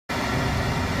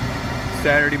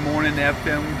Saturday morning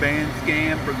FM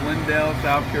Bandscan for Glendale,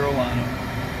 South Carolina.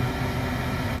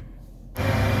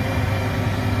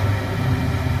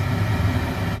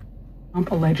 Trump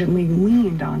allegedly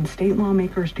leaned on state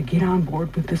lawmakers to get on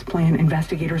board with this plan.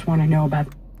 Investigators want to know about.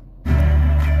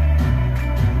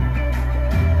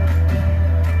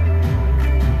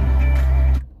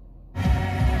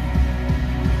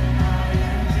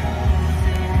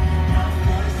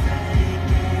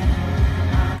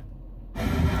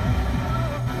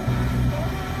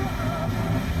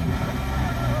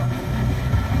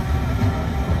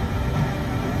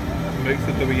 Mix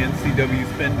of WNCW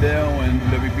Spindale and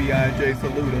WBIJ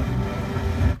Saluda.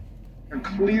 Their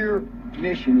clear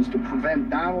mission is to prevent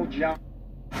Donald John.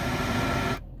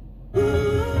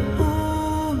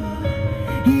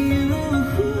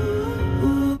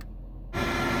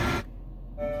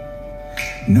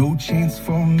 No chance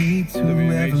for me to ever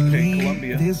WMHK leave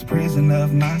Columbia. this prison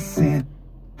of my sin.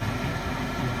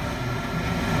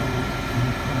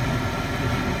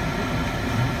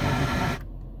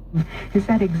 Is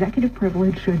that executive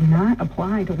privilege should not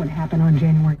apply to what happened on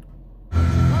January.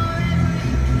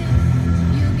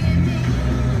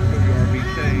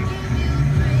 WRBK.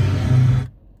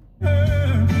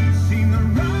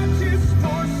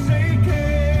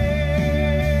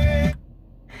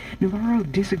 Navarro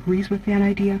disagrees with that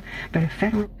idea, but a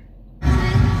federal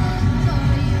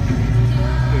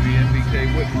WNBK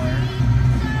Whitmire.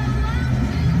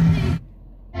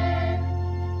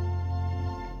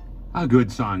 A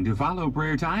good song to follow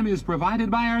prayer time is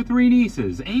provided by our three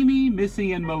nieces, Amy,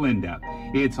 Missy, and Melinda.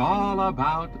 It's all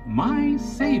about my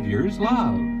Savior's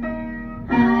love.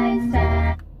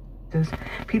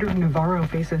 Peter Navarro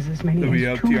faces as many as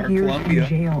 2 WLTR years Columbia in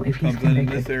jail if he's comes in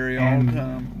convicted. this area all the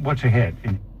time. What's ahead?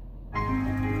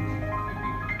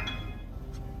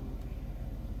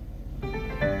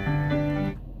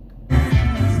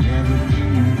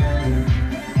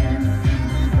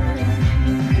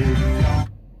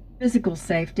 Physical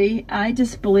safety. I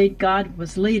just believed God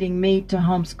was leading me to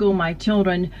homeschool my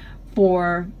children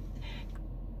for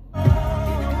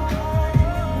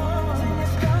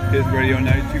His Radio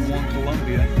 921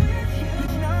 Columbia.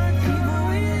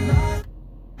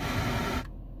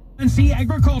 WNC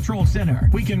Agricultural Center.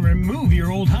 We can remove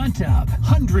your old hot tub.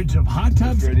 Hundreds of hot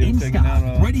tubs in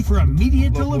stock, ready for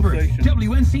immediate delivery.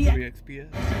 WNC WXPS.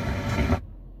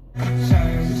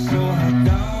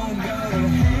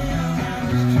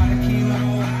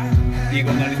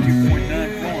 Eagle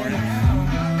 92.9 Florence.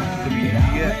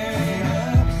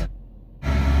 WEGX.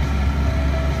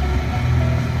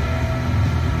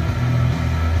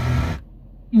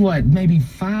 What, maybe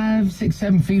 5, 6,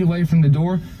 7 feet away from the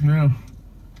door? Yeah.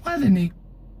 Why the need?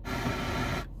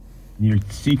 You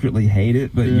secretly hate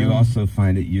it, but you also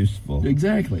find it useful.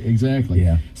 Exactly.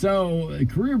 Yeah. So, a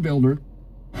career builder.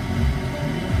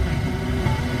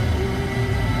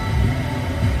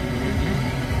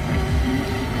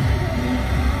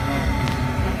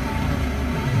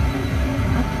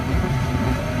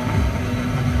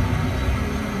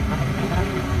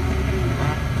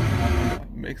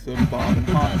 Mix of Bob and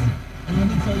Pop. And let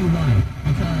me tell you why.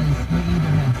 Because we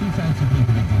either have two types of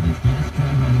people that do this. Yes,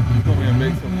 drug-running people. Told me a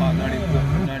mix of Hot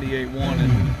 98.1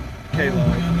 and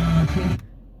K-Love.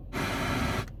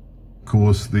 Of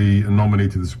course, the nominee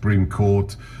to the Supreme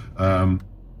Court.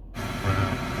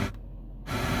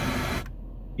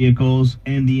 Vehicles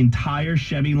and the entire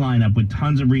Chevy lineup with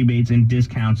tons of rebates and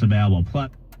discounts available. Plus,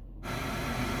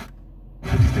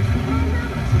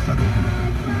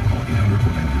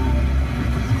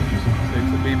 Mix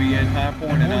of BBN High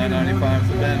Point and I-95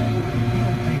 Savannah.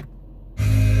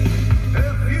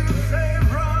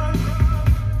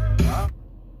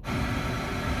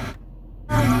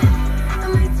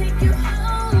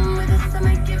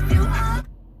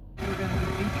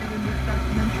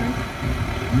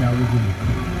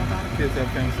 Kiss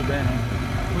FM Savannah.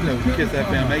 No, Kiss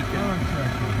FM Macon.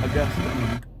 Augusta.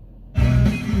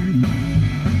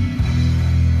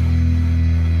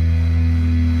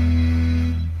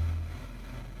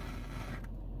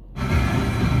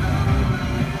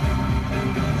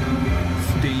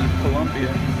 Steve,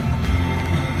 Columbia.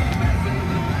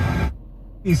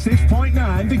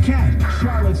 6.9 The Cat,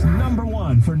 Charlotte's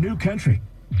 #1 for new country.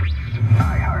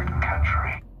 I heart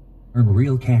country. Earn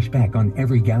real cash back on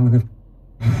every gallon of.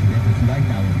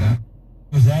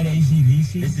 Was that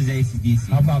ACDC? This is ACDC.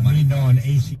 How about me knowing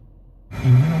AC? And you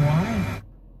know why?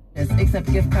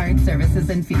 Accept gift card services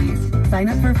and fees. Sign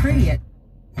up for free at.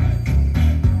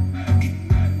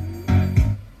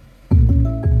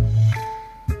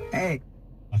 Hey.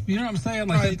 You know what I'm saying?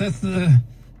 Like, that's the.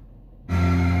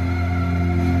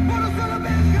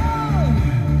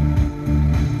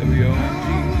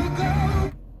 WOMG.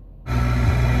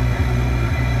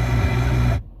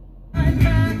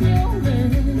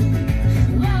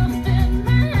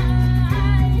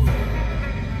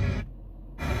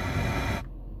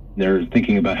 They're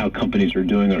thinking about how companies are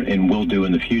doing and will do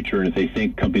in the future, and if they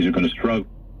think companies are going to struggle.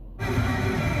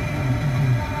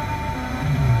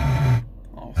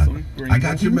 Awesome. I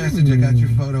got your message. I got your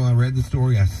photo. I read the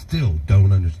story. I still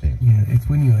don't understand. Yeah, it's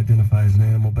when you identify as an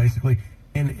animal, basically.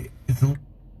 And it's a...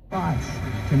 Spots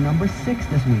to number 6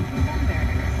 this week.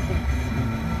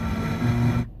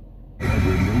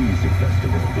 Glendale Music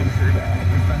Festival is back.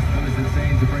 The festival is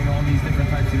insane to bring all these different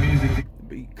types of music to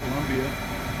beat Columbia.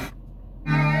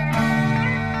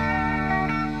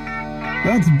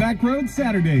 Well, it's Backroad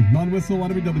Saturday on Whistle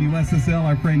Waterby WSSL.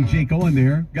 Our friend Jake Owen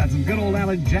there. Got some good old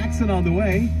Alan Jackson on the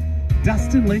way.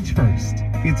 Dustin Lynch first.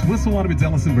 It's Whistle Waterby's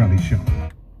Ellison Brownie Show.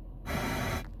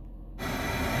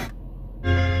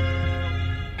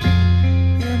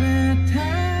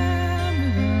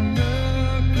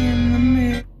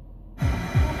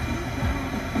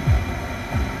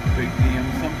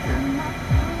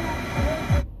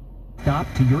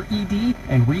 To your ED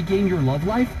and regain your love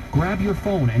life? Grab your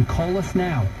phone and call us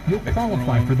now. You'll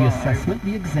qualify for the assessment,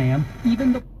 the exam,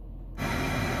 even the...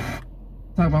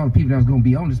 Talk about all the people that was going to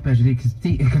be on the specialty,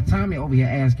 because Tommy over here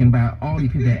asking about all the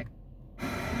people that...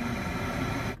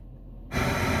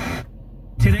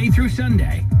 Today through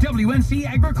Sunday, WNC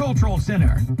Agricultural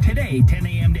Center. Today, 10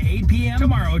 a.m. to 8 p.m.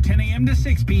 Tomorrow, 10 a.m. to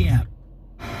 6 p.m.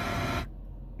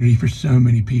 For so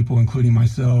many people, including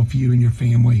myself, you and your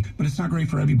family, but it's not great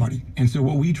for everybody. And so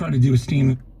what we try to do is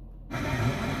stand.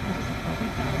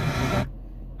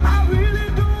 I really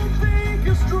don't think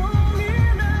you're strong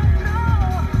enough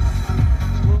now.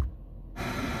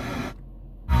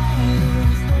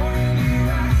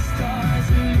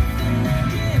 Stars are lifting their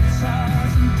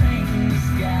guitars and painting the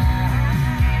sky.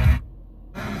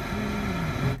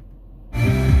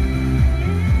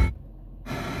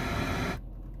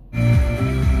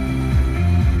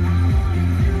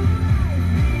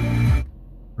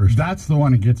 That's the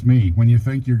one that gets me when you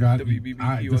think you got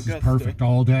this is perfect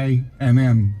all day, and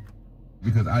then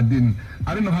because I didn't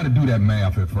know how to do that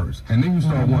math at first, and then you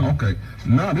start going, okay,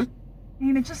 now this.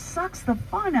 And it just sucks the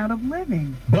fun out of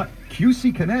living. But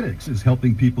QC Kinetics is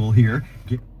helping people here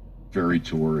get. Ferry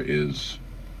tour is,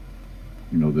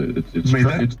 you know, it's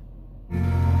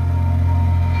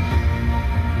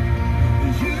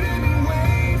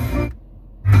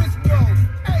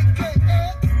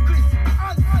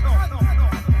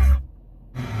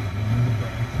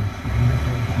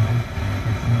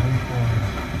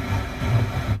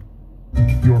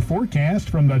Your forecast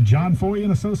from the John Foy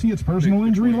and Associates Personal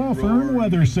Injury Law Firm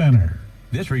Weather Center.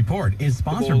 This report is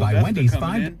sponsored by Wendy's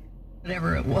 5.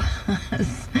 Whatever it was.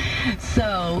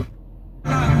 So.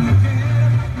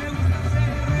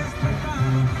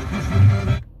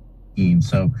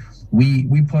 So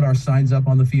we put our signs up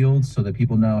on the field so that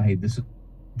people know, hey, this is.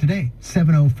 Today,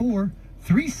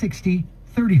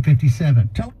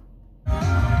 704-360-3057.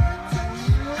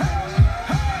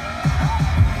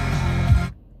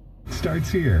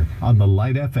 Starts here on the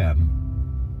Light FM.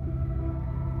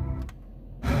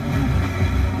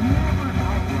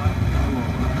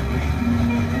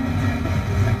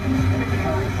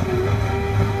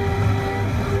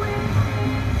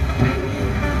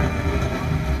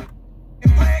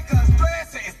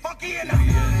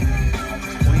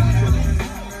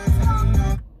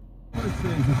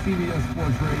 Listening to CBS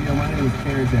Sports Radio. My name is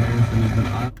Carrie Harrison. He's been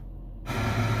on.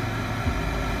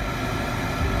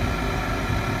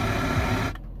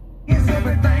 Is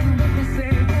everything that they say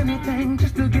anything to